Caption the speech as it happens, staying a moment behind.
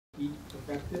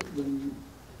affect it when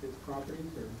its properties,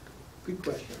 or? Good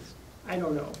questions. I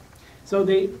don't know. So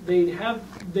they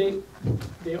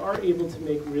are able to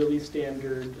make really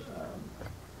standard,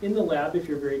 in the lab, if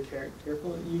you're very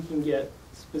careful, you can get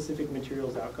specific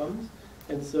materials outcomes.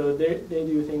 And so they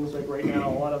do things like right now,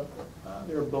 a lot of,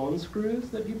 there are bone screws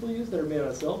that people use that are made out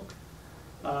of silk.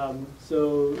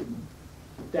 So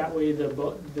that way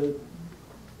the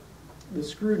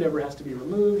screw never has to be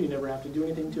removed, you never have to do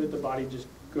anything to it, the body just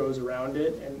goes around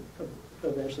it and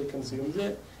eventually consumes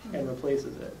it and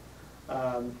replaces it.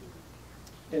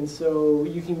 And so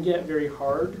you can get very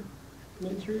hard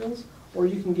materials, or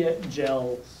you can get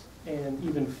gels and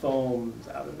even foams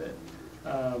out of it.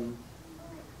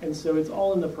 And so it's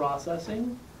all in the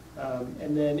processing.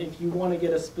 And then if you want to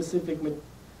get a specific,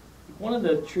 one of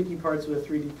the tricky parts with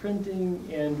 3D printing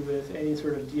and with any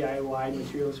sort of DIY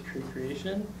materials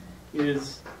creation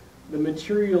is the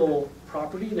material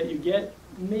property that you get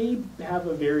may have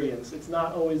a variance. It's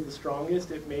not always the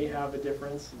strongest. It may have a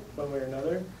difference one way or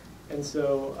another. And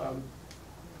so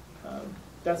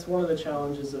that's one of the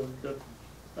challenges of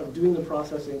doing the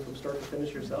processing from start to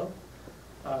finish yourself,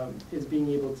 is being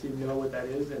able to know what that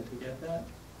is and to get that.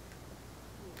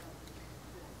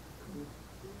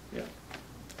 Yeah.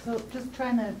 So just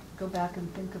trying to go back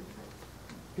and think of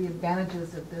the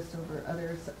advantages of this over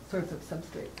other sorts of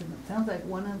substrates. And it sounds like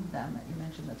one of them that you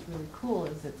mentioned that's really cool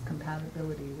is its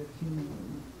compatibility with human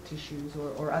tissues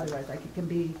or otherwise. Like it can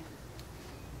be,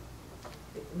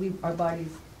 our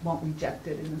bodies won't reject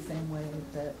it in the same way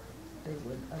that they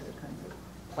would other kinds of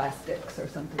plastics or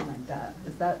something like that.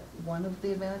 Is that one of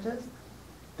the advantages?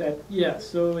 Yeah,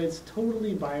 so it's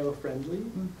totally bio-friendly.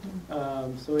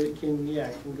 Mm-hmm. So it can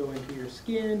go into your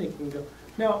skin, it can go.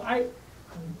 Now,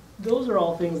 those are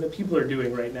all things that people are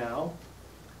doing right now,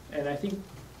 and I think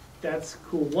that's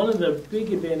cool. One of the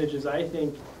big advantages, I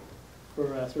think, for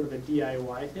sort of a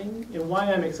DIY thing, and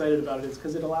why I'm excited about it, is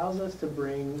because it allows us to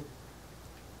bring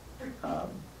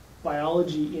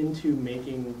biology into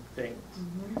making things.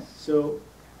 Mm-hmm. So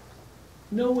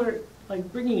nowhere, like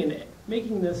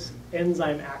making this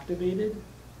enzyme activated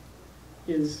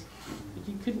is,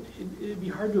 it'd be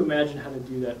hard to imagine how to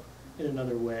do that in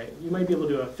another way. You might be able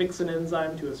to affix an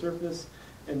enzyme to a surface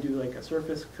and do like a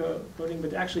surface coating, but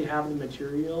to actually have the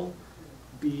material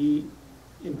be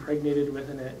impregnated with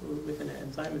an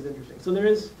enzyme is interesting. So there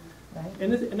is, right.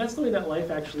 and that's the way that life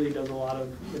actually does a lot of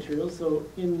materials. So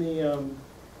in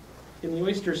the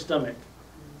oyster stomach,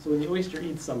 so when the oyster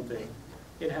eats something,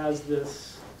 it has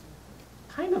this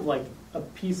kind of like a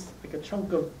piece, like a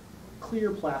chunk of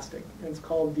clear plastic, and it's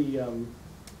called the, I don't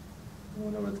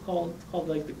know what it's called. It's called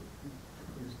like the,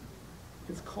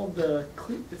 it's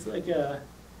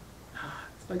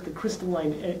like the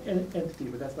crystalline entity,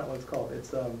 but that's not what it's called.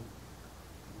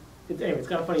 Anyway, it's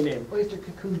got a funny name. Oyster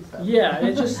cocoon stuff. Yeah, and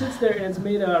it just sits there, and it's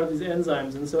made out of these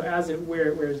enzymes, and so as it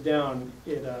wears down,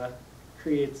 it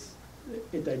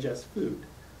digests food.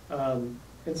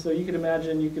 And so you could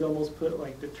imagine you could almost put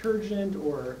like detergent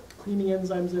or cleaning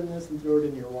enzymes in this and throw it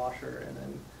in your washer, and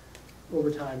then over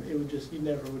time it would just, you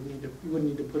wouldn't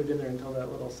need to put it in there until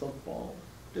that little silk ball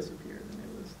disappeared, and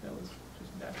that was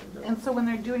just naturally done. And so when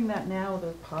they're doing that now,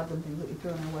 those pods and things that you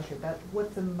throw in a washer,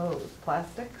 what's in those?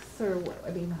 Plastics or what?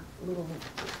 I mean, little.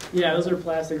 Yeah, those are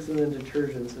plastics and then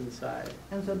detergents inside.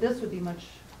 And so this would be much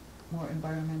more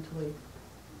environmentally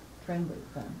friendly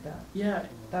than that. Yeah.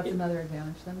 That's another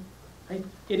advantage then?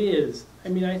 It is. I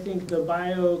mean, I think the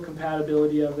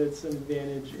biocompatibility of it's an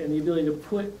advantage, and the ability to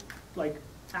put like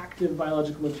active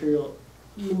biological material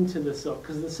into the silk,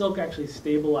 because the silk actually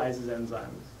stabilizes enzymes.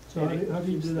 So how do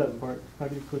you do that part? How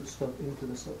do you put stuff into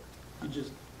the silk? You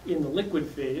just, in the liquid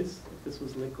phase, if this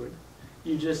was liquid,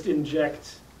 you just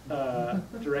inject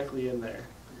directly in there.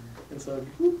 And so,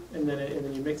 and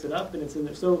then you mix it up and it's in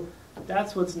there. So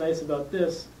that's what's nice about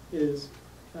this is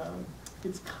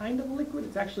it's kind of liquid.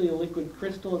 It's actually a liquid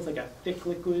crystal. It's like a thick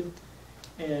liquid.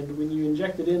 And when you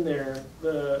inject it in there,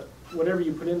 whatever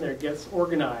you put in there gets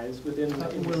organized within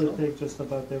the silk. Will it take just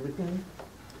about everything?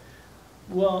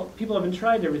 Well, people haven't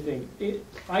tried everything.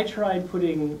 I tried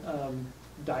putting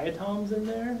diatoms in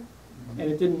there, and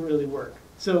it didn't really work.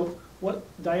 So what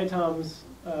diatoms,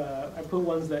 I put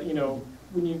ones that,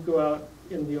 when you go out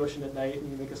in the ocean at night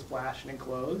and you make a splash and it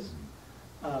glows,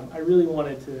 I really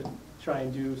wanted to try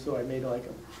and do, so I made like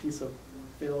a piece of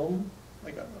film,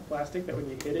 like a plastic, that when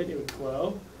you hit it, it would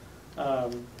glow.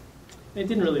 It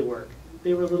didn't really work.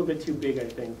 They were a little bit too big, I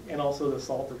think, and also the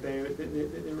salt that they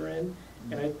were in,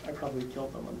 and I probably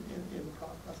killed them in the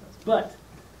process. But,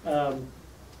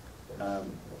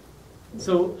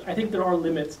 so I think there are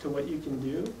limits to what you can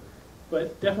do,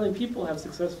 but definitely people have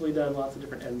successfully done lots of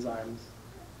different enzymes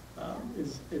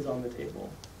is on the table.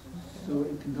 So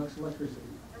it conducts electricity?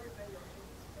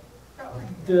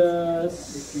 There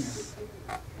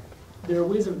are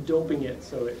ways of doping it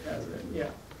so it has it, yeah.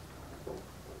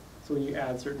 So when you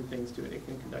add certain things to it, it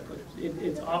can conduct electricity.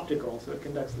 It's optical, so it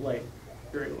conducts light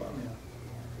very well.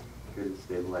 Could it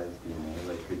stabilize DNA?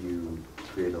 Like, could you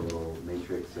create a little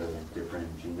matrix of different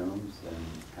genomes and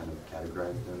kind of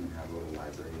categorize them and have a little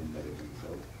library embedded in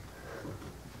silk?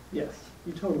 Yes,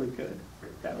 you totally could.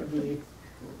 That would be,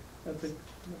 that's a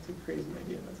crazy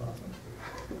idea. That's awesome.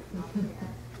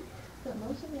 So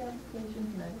most of the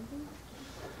applications medical?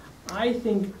 I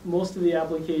think most of the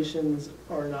applications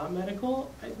are not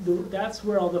medical. That's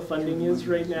where all the funding is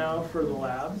right now for the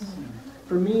labs.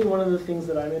 For me, one of the things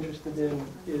that I'm interested in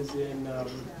is in,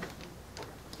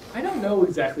 I don't know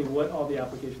exactly what all the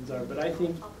applications are, but I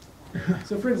think,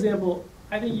 so for example,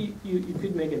 I think you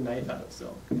could make a knife out of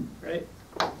silk, right?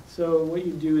 So what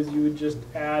you do is you would just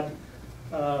add,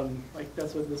 like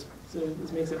that's what this, so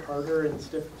this makes it harder and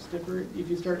stiffer. If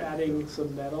you start adding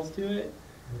some metals to it,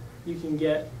 you can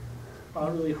get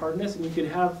really hardness, and you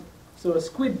could have, so a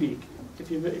squid beak,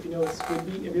 if you know a squid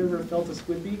beak, have you ever felt a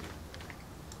squid beak?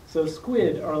 So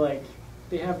squid are like,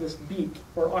 they have this beak,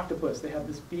 or octopus, they have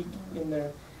this beak in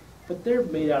there, but they're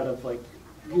made out of like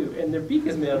goo, and their beak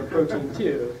is made out of protein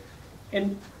too.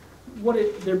 And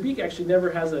their beak actually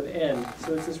never has an end,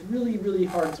 so it's this really, really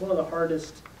hard, it's one of the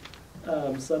hardest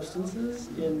substances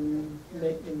in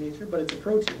nature, but it's a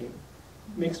protein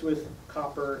mixed with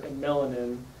copper and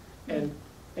melanin, and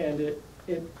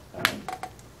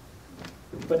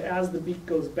but as the beak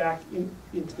goes back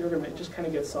into the organ, it just kind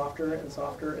of gets softer and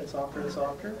softer and softer and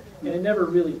softer, and it never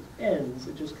really ends.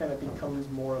 It just kind of becomes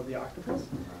more of the octopus.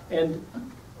 And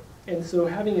so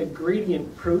having a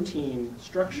gradient protein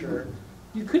structure,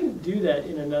 you couldn't do that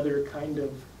in another kind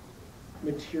of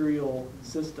material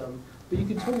system, but you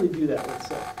could totally do that with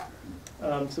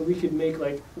silk. So we could make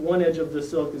like one edge of the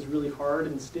silk is really hard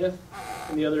and stiff,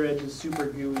 and the other edge is super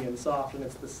gooey and soft, and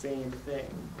it's the same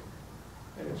thing.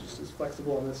 And it's just as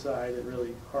flexible on this side and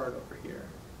really hard over here.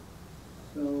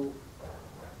 So,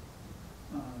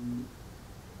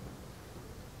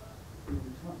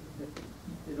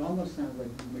 it almost sounds like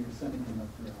you make a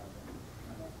semiconductor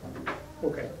out of it.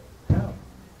 Okay. How?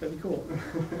 That'd be cool.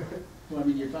 Well, I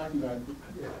mean, you're talking about,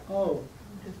 Oh,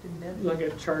 Just embedded. like a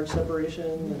charge separation.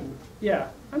 And, yeah,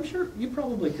 I'm sure you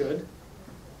probably could.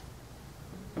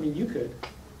 I mean, you could.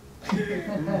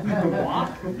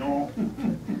 what? No.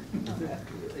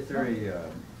 Is there a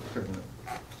sort of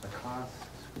a cost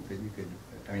that you could,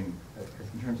 I mean,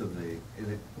 in terms of would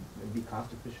it be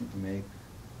cost efficient to make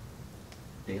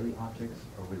daily objects,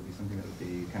 or would it be something that would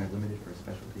be kind of limited for a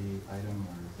specialty item,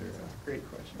 or is there a... Great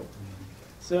question.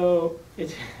 So,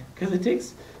 because it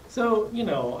takes, so, you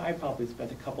know, I probably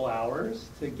spent a couple hours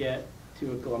to get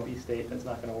to a glumpy state that's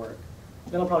not going to work.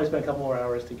 Then I'll probably spend a couple more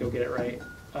hours to go get it right.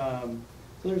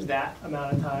 So there's that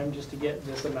amount of time just to get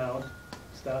this amount of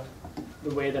stuff,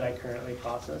 the way that I currently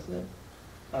process it.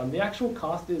 The actual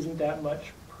cost isn't that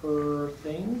much per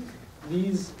thing.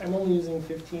 These, I'm only using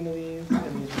 15 of these,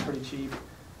 and these are pretty cheap.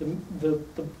 The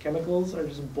chemicals are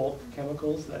just bulk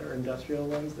chemicals that are industrial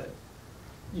ones that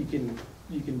you can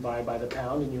buy by the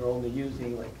pound, and you're only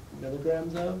using like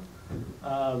milligrams of.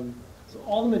 So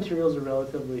all the materials are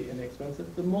relatively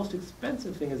inexpensive. The most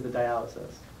expensive thing is the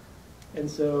dialysis. And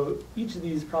so each of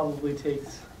these probably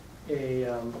takes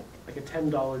like a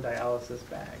 $10 dialysis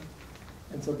bag.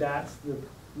 And so that's the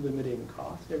limiting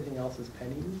cost. Everything else is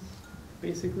pennies,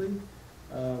 basically.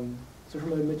 So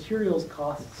from a materials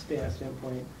cost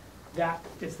standpoint,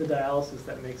 it's the dialysis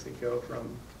that makes it go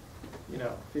from, you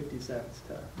know, 50 cents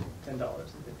to $10.50 or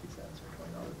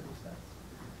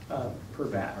 $20.50 per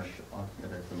batch. Are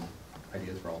there some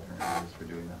ideas for alternatives for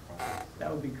doing that process?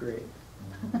 That would be great.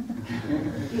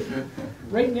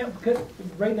 Right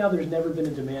now, there's never been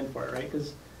a demand for it, right?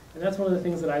 And that's one of the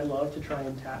things that I'd love to try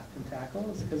and tackle,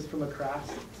 is because from a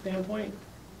craft standpoint,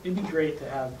 it'd be great to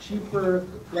have cheaper,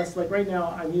 less, like right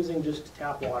now, I'm using just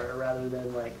tap water rather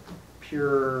than like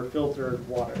pure filtered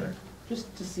water,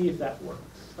 just to see if that works.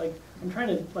 Like, I'm trying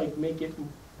to like make it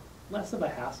less of a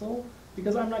hassle,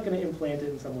 because I'm not going to implant it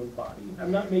in someone's body.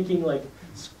 I'm not making like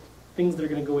things that are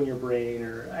going to go in your brain,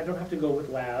 or I don't have to go with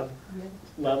lab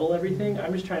level everything.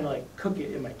 I'm just trying to like cook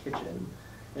it in my kitchen.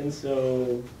 And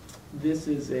so this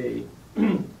is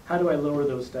how do I lower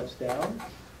those steps down?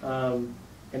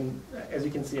 And as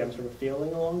you can see, I'm sort of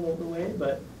failing along the way,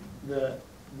 but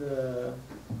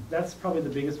that's probably the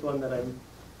biggest one that I'm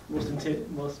most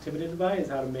intimidated by, is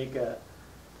how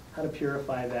to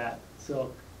purify that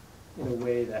silk in a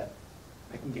way that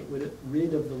I can get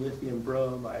rid of the lithium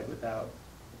bromide without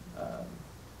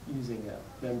using a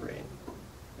membrane.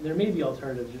 And there may be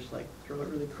alternatives, just like throw it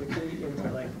really quickly into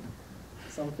like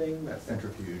something. That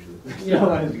centrifuge. Yeah.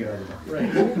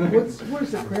 Right.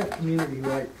 Where's the craft community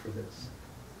right for this?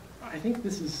 I think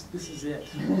this is it.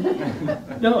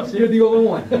 No, You're the only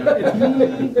one.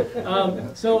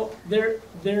 So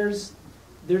there's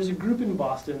a group in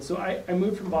Boston. So I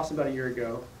moved from Boston about a year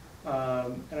ago,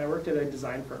 and I worked at a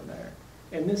design firm there.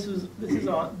 And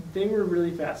they were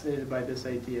really fascinated by this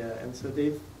idea, and so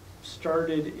they've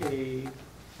started a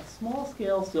small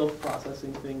scale silk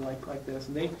processing thing like this,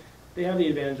 and they have the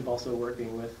advantage of also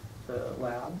working with the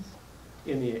labs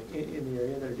in the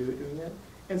area that are doing it.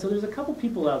 And so there's a couple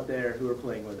people out there who are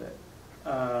playing with it.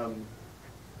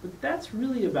 But that's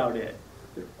really about it.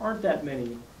 There aren't that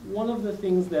many. One of the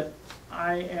things that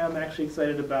I am actually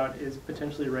excited about is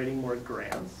potentially writing more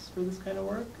grants for this kind of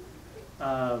work.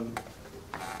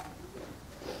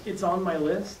 It's on my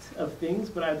list of things,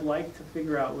 but I'd like to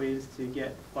figure out ways to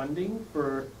get funding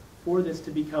for this to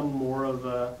become more of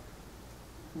an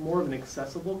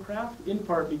accessible craft, in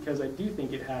part because I do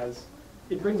think it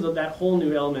brings up that whole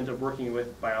new element of working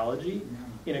with biology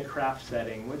in a craft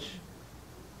setting, which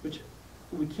I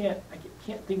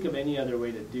can't think of any other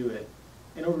way to do it.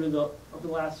 And over the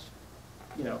last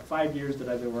 5 years that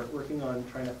I've been working on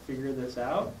trying to figure this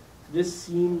out, this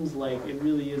seems like it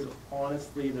really is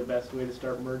honestly the best way to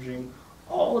start merging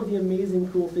all of the amazing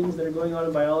cool things that are going on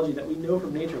in biology that we know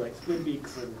from nature, like squid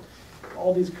beaks and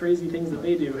all these crazy things that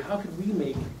they do. How could we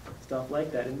make stuff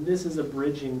like that? And this is a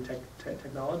bridging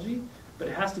technology, but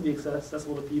it has to be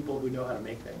accessible to people who know how to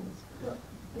make things. Well,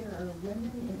 there are women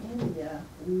in India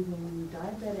weaving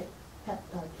diabetic test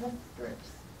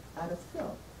strips out of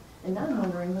silk. And I'm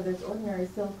wondering whether it's ordinary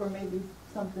silk or maybe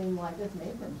something like this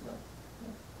made from silk.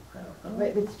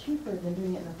 But it's cheaper than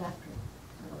doing it in a factory.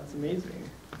 Oh, that's amazing.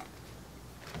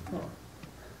 Huh.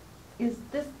 Is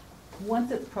this,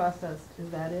 once it's processed, is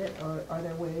that it? Or are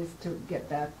there ways to get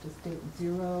back to state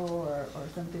zero or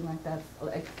something like that?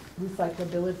 Like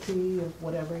recyclability of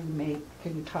whatever you make,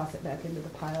 can you toss it back into the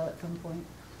pile at some point?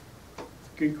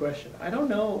 Good question. I don't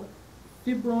know.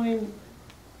 Fibroin,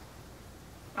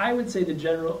 I would say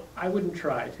I wouldn't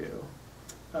try to.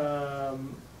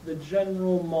 The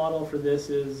general model for this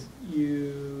is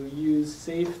you use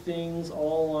safe things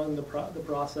all along the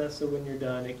process, so when you're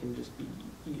done, it can just be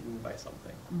eaten by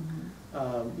something.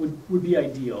 Mm-hmm. Would be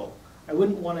ideal. I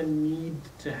wouldn't want to need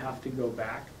to have to go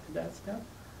back to that step.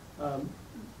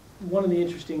 One of the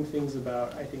interesting things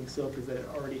about, I think, silk is that it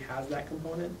already has that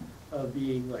component of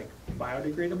being like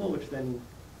biodegradable, which then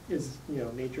is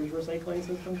nature's recycling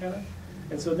system kind of.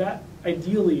 And so that,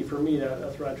 ideally for me,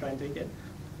 that's where I try and take it.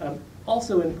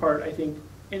 Also, in part, I think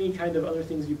any kind of other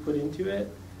things you put into it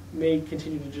may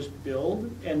continue to just build,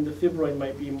 and the fibroin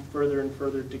might be further and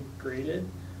further degraded.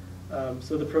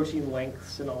 So the protein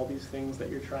lengths and all these things that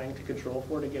you're trying to control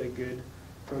for to get a good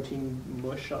protein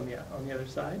mush on the other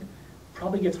side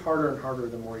probably gets harder and harder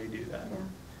the more you do that.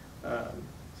 Yeah.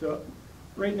 So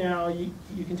right now, you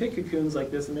can take cocoons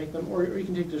like this and make them, or you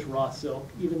can take just raw silk,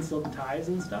 even silk ties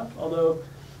and stuff. Although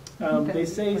they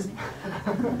say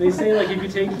like if you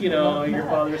take your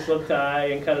father's silk tie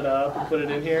and cut it up and put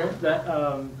it in here, that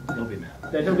he'll be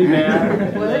mad. That he'll be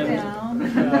mad. Put it down.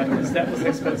 Because that was an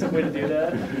expensive way to do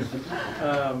that.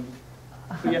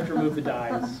 But you have to remove the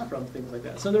dyes from things like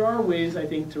that. So there are ways, I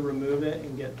think, to remove it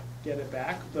and get it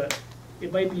back, but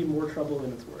it might be more trouble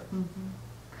than it's worth. Mm-hmm.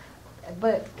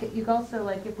 But you also,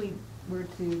 like, if we were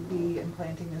to be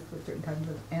implanting this with certain kinds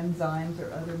of enzymes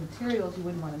or other materials, you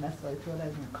wouldn't want to necessarily throw that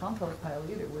in your compost pile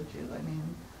either, would you? I mean,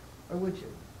 or would you?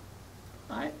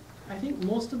 I think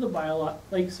most of the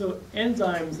so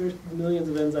enzymes, there's millions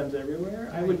of enzymes everywhere.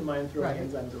 Right. I wouldn't mind throwing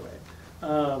enzymes away.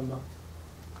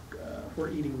 Or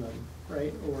eating them,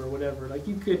 right? Or whatever. Like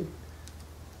you could,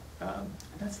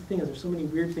 that's the thing, is there's so many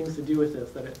weird things to do with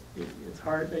this that it's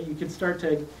hard, that you could start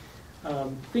to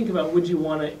think about, would you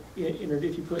want to,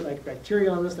 if you put like bacteria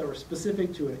on this that were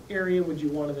specific to an area, would you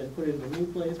want to then put it in a new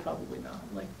place? Probably not.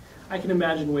 Like, I can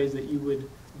imagine ways that you would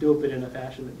dope it in a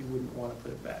fashion that you wouldn't want to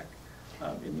put it back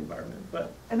in the environment.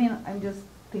 But I mean, I'm just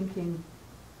thinking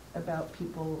about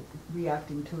people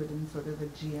reacting to it in sort of a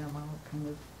GMO kind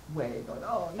of way, going,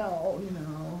 oh no,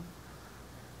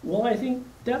 Well, I think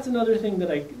that's another thing that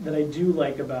I do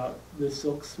like about the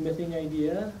silksmithing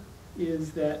idea,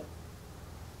 is that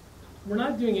we're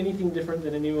not doing anything different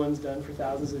than anyone's done for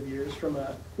thousands of years from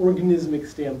an organismic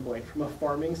standpoint. From a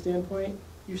farming standpoint,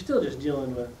 you're still just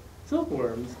dealing with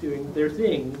silkworms doing their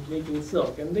thing, making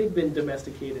silk, and they've been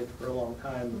domesticated for a long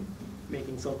time,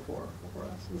 making silk for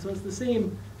us. And so it's the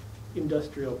same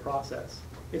industrial process.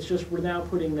 It's just we're now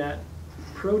putting that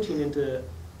protein into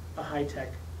a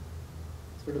high-tech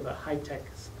sort of a high-tech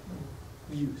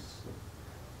use.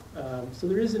 So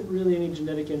there isn't really any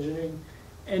genetic engineering,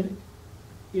 and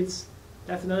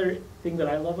that's another thing that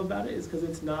I love about it, is because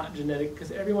it's not genetic,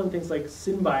 because everyone thinks like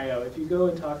synbio. If you go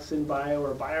and talk synbio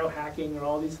or biohacking or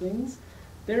all these things,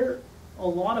 they're a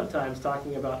lot of times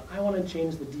talking about, I want to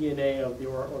change the DNA of the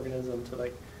organism to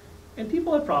like, and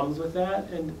people have problems with that,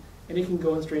 and it can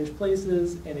go in strange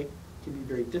places, and it can be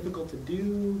very difficult to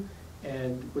do,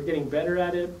 and we're getting better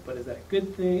at it, but is that a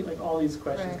good thing? Like all these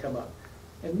questions Right. come up.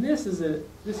 And this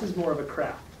is more of a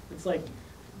craft. It's like,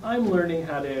 I'm learning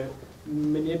how to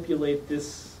manipulate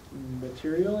this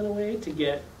material in a way to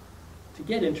get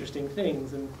interesting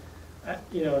things, and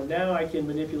now I can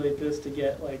manipulate this to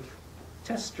get like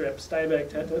test strips, diabetic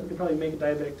test. You could probably make a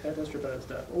diabetic test strip out of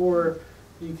stuff, or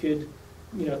you could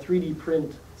 3D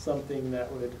print something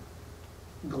that would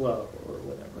glow or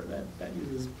whatever that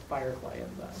uses firefly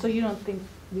enzymes. So you don't think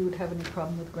you would have any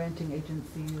problem with granting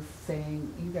agencies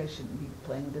saying, you guys shouldn't be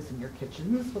playing with this in your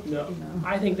kitchens? No,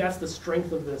 I think that's the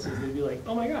strength of this, is they'd be like,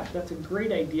 oh my gosh, that's a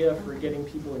great idea for getting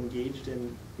people engaged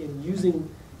in using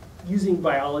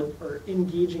biology, or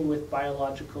engaging with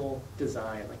biological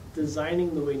design, like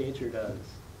designing the way nature does,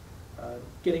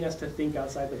 getting us to think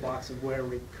outside the box of where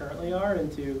we currently are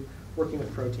into working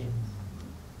with proteins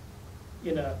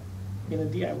in a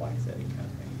DIY setting kind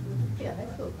of thing. Yeah, high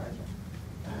school project.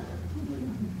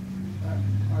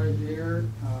 Are there,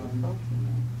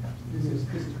 this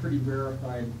is pretty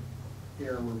verified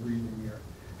air we're breathing here.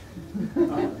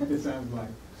 It sounds like.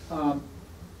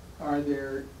 Are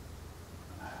there,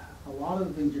 a lot of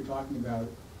the things you're talking about,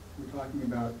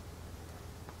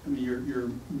 I mean, you're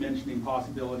mentioning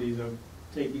possibilities of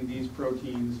taking these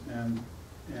proteins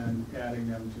and adding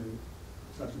them to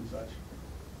such and such.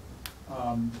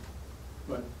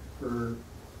 But for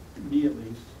me at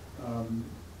least,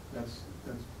 that's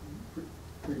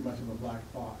pretty much of a black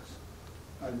box.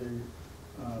 Are there,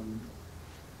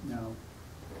 now,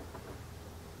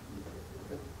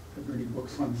 I've read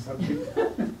books on the subject.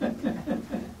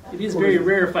 It is very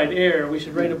rarefied air. We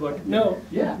should write a book. No.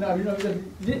 Yeah, no,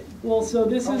 Well, so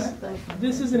this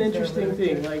is an interesting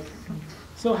thing. Like,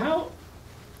 so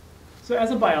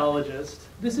as a biologist,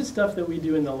 this is stuff that we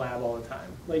do in the lab all the time.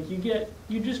 Like you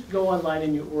just go online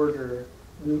and you order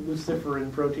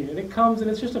luciferin protein, and it comes and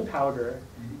it's just a powder,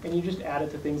 and you just add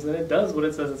it to things, and then it does what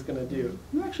it says it's going to do.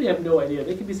 You actually have no idea.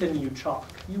 They could be sending you chalk.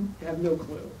 You have no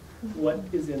clue what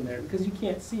is in there because you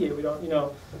can't see it. We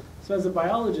don't, So as a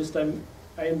biologist, I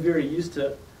am very used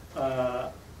to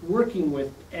working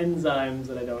with enzymes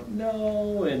that I don't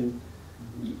know, and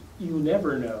you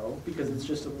never know because it's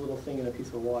just a little thing in a piece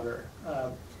of water.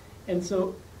 And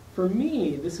so for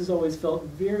me, this has always felt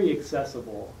very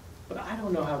accessible, but I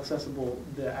don't know how accessible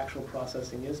the actual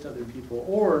processing is to other people.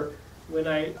 Or when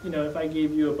if I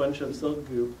gave you a bunch of silk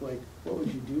goop, like, what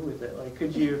would you do with it? Like,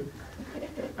 could you,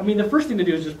 the first thing to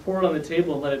do is just pour it on the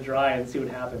table and let it dry and see what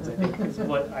happens, I think, is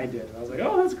what I did. And I was like,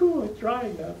 oh, that's cool, it's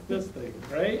drying now, this thing,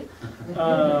 right?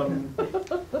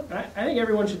 I think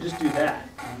everyone should just do that,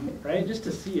 right? Just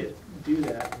to see it, do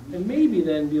that. And maybe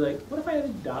then be like, what if I had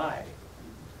it dye?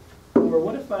 Or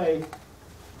what if I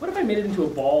made it into a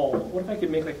ball? What if I could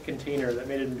make like a container that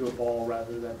made it into a ball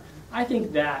rather than... I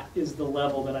think that is the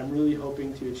level that I'm really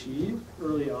hoping to achieve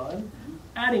early on.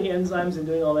 Adding enzymes and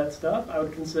doing all that stuff, I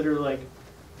would consider like,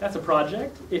 that's a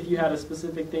project. If you had a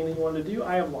specific thing that you wanted to do,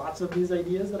 I have lots of these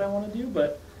ideas that I want to do,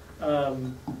 but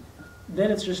then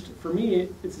it's just, for me,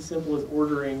 it's as simple as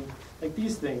ordering like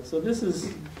these things. So this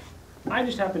is, I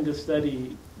just happen to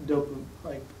study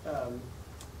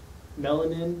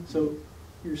melanin, so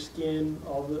your skin,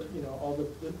 all the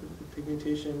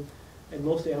pigmentation, and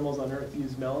most animals on Earth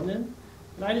use melanin.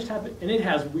 And I just happen, and it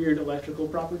has weird electrical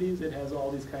properties. It has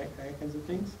all these kinds of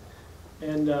things,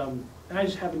 and I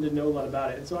just happen to know a lot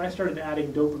about it. And so I started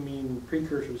adding dopamine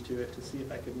precursors to it to see if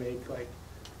I could make like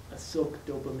a silk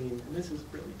dopamine. And this is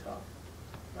really tough,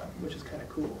 which is kind of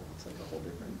cool. It's like a whole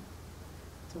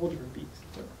different beast.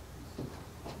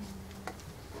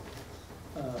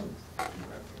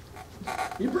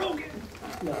 You broke it.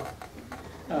 No,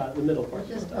 the middle part.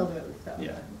 Just stuff. elderly stuff.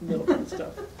 Yeah, middle part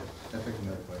stuff. That's like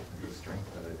another question, the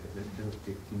strength of it.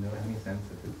 Do you know any sense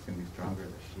if it's going to be stronger as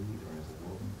a sheet or as a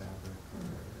woven fabric?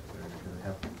 Or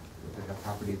does it have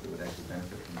properties that would actually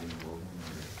benefit from being woven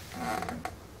or different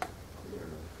sort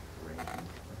of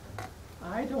arrangements like that?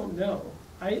 I don't know.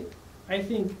 I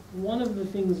think one of the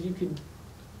things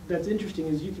that's interesting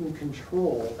is you can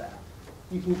control that.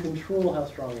 You can control how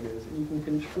strong it is, and you can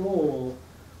control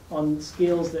on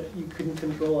scales that you couldn't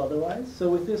control otherwise. So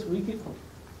with this, we could,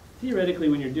 theoretically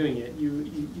when you're doing it,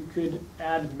 you could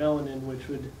add melanin, which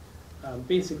would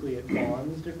basically it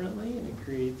bonds differently, and it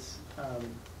creates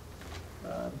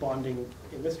bonding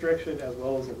in this direction as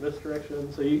well as in this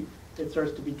direction. So it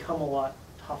starts to become a lot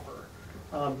tougher.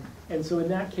 And so in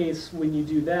that case, when you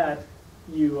do that,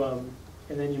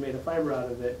 and then you made a fiber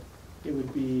out of it, it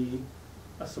would be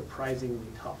a surprisingly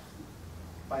tough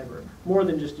fiber. More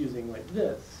than just using like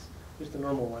this, just a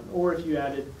normal one. Or if you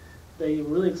added, they were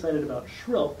really excited about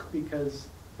shrilk because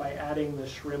by adding the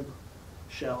shrimp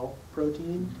shell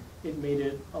protein, it made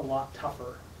it a lot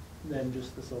tougher than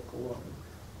just the silk alone.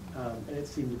 And it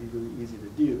seemed to be really easy to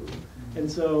do.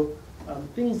 And so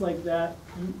things like that,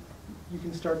 you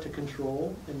can start to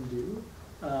control and do.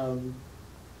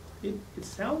 It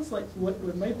sounds like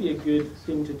what might be a good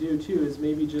thing to do too is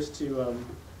maybe just to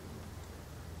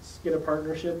get a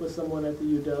partnership with someone at the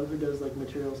UW who does like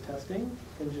materials testing,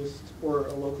 and or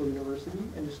a local university,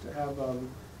 and just to have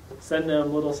send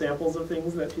them little samples of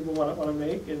things that people want to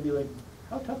make, and be like,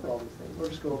 how tough are all these things? Or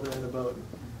just go over there in the boat and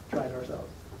try it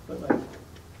ourselves. But like,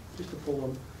 just to pull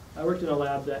them. I worked in a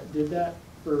lab that did that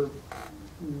for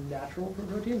natural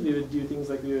proteins. We would do things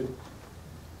like we would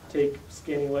take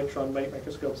scanning electron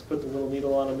microscopes, put the little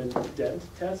needle on them, and dent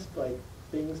test like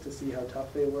things to see how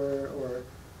tough they were. Or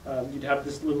you'd have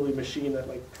this little machine that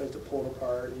like tries to pull it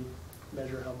apart and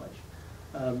measure how much.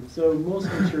 So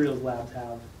most materials labs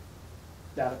have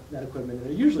that equipment, and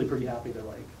they're usually pretty happy to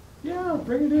like, yeah,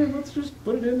 bring it in. Let's just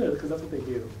put it in there because that's what they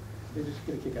do. They just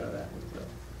get a kick out of that. So.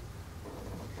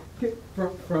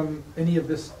 From any of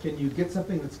this, can you get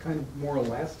something that's kind of more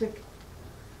elastic,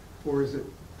 or is it?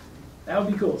 That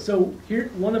would be cool. So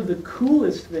here, one of the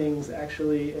coolest things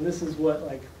actually, and this is what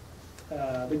like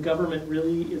the government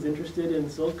really is interested in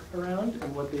silk around,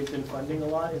 and what they've been funding a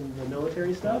lot in the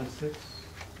military stuff,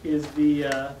 is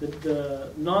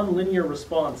the non-linear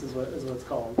response is what it's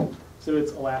called. So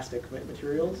it's elastic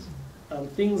materials,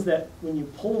 things that when you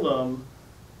pull them,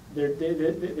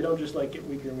 they don't just like get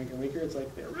weaker and weaker and weaker. It's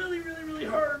like they're really, really, really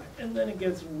hard, and then it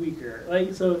gets weaker.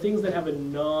 Like so, things that have a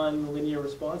non-linear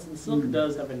response, and silk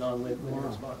does have a non-linear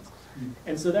response.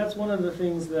 And so that's one of the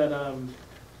things that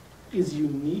is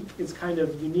unique. It's kind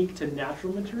of unique to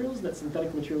natural materials that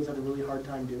synthetic materials have a really hard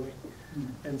time doing.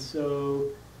 And so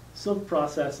silk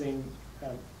processing,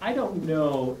 I don't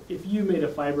know if you made a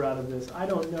fiber out of this. I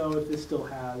don't know if this still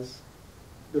has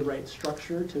the right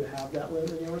structure to have that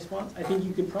linear response. I think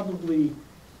you could probably,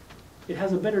 it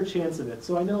has a better chance of it.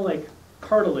 So I know like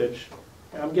cartilage,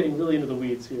 and I'm getting really into the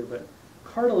weeds here, but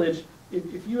cartilage,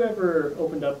 if you ever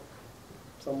opened up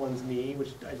someone's knee,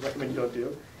 which I recommend you don't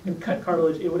do, and cut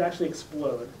cartilage, it would actually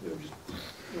explode. It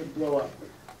would blow up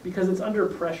because it's under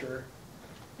pressure,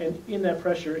 and in that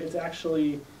pressure, it's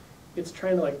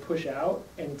trying to like push out,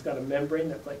 and it's got a membrane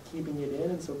that's like keeping it in,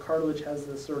 and so cartilage has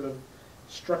this sort of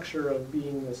structure of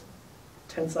being this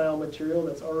tensile material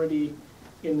that's already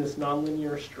in this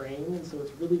nonlinear strain, and so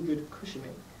it's really good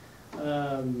cushioning.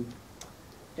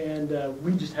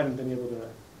 We just haven't been able to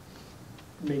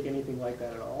make anything like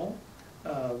that at all.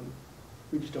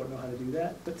 We just don't know how to do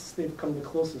that, but they've come the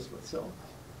closest with silk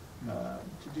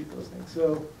to do those things.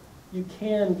 So you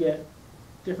can get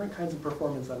different kinds of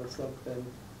performance out of silk than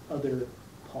other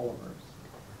polymers.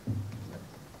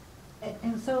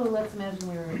 And so let's imagine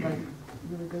we were like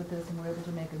really good at this and we're able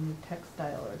to make a new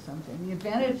textile or something. The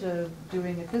advantage of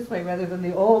doing it this way rather than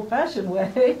the old-fashioned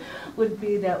way would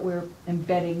be that we're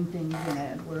embedding things in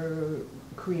it. We're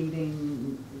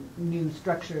creating new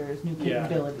structures, new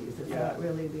capabilities. Is that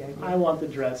really the idea? I want the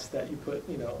dress that you put,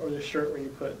 or the shirt where you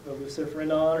put the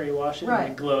luciferin on, or you wash it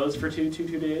and it glows for two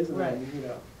days, and then,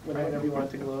 whenever you want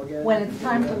it to glow again. When it's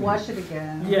time to wash it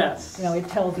again. Yes. It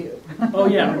tells you. Oh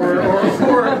yeah, or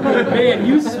man,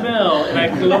 you smell, and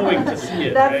I'm glowing to see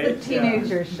it. That's right? the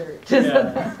teenager shirt.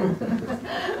 Yeah.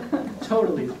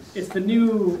 Totally. It's the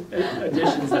new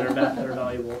additions that are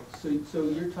valuable. So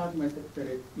you're talking about that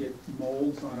it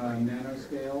molds on a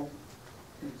nanoscale,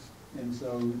 and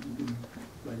so you can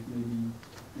like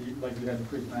maybe like you had the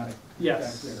prismatic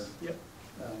back there. Yep.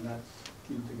 That's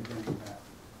key to advantage of that.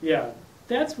 Yeah,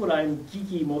 that's what I'm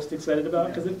geeky most excited about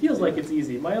because it feels like it's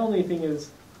easy. My only thing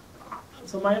is,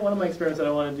 so one of my experiments that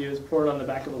I want to do is pour it on the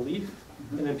back of a leaf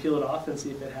and then peel it off and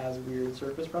see if it has weird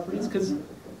surface properties. Because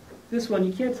this one,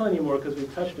 you can't tell anymore because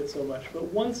we've touched it so much, but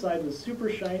one side was super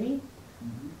shiny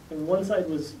and one side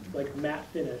was like matte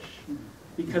finish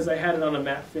because I had it on a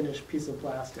matte finish piece of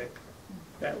plastic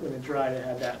that when it dried it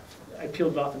had that, I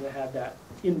peeled it off and it had that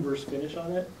inverse finish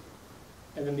on it.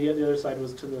 And then the other side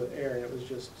was to the air and it was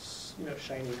just,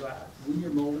 shiny glass. When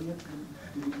you're molding it,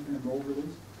 do you mold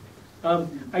release?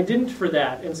 I didn't for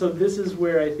that, and so this is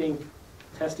where I think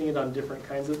testing it on different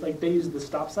kinds of, like they use the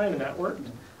stop sign and that worked,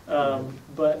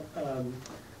 but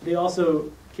They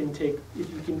also can take, if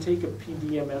you can take a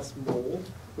PDMS mold,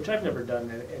 which I've never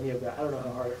done any of that, I don't know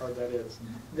how hard that is,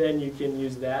 then you can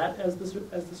use that as the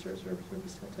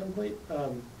surface template.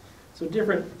 So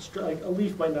different, like a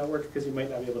leaf might not work because you might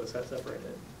not be able to separate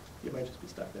it. You might just be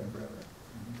stuck there forever,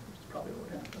 which is probably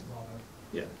what would happen.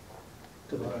 Yeah.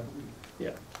 To the,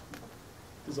 yeah.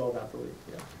 Dissolve out the leaf,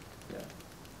 yeah.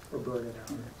 Or burn it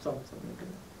out, or something like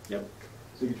that. Yep.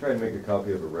 So you try and make a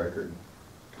copy of a record.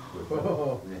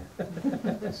 Whoa.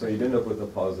 So you'd end up with a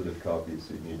positive copy,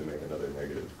 so you need to make another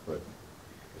negative, but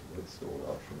it's still an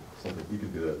option. Something, you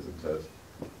could do that as a test.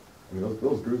 I mean,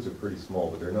 those grooves are pretty small,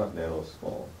 but they're not nano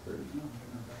small.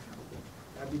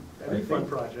 That'd be a fun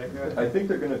project. I think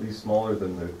they're gonna be smaller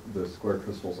than the square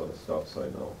crystals on a stop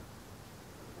sign though.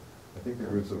 I think the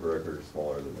grooves of a record are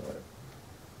smaller than that.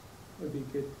 Would be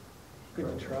good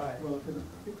to try. Well,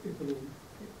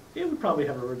 It would probably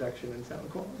have a reduction in sound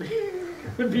quality,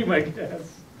 would be my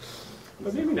guess.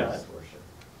 But maybe not.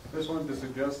 I just wanted to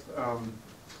suggest,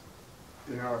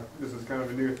 this is kind of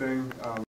a new thing.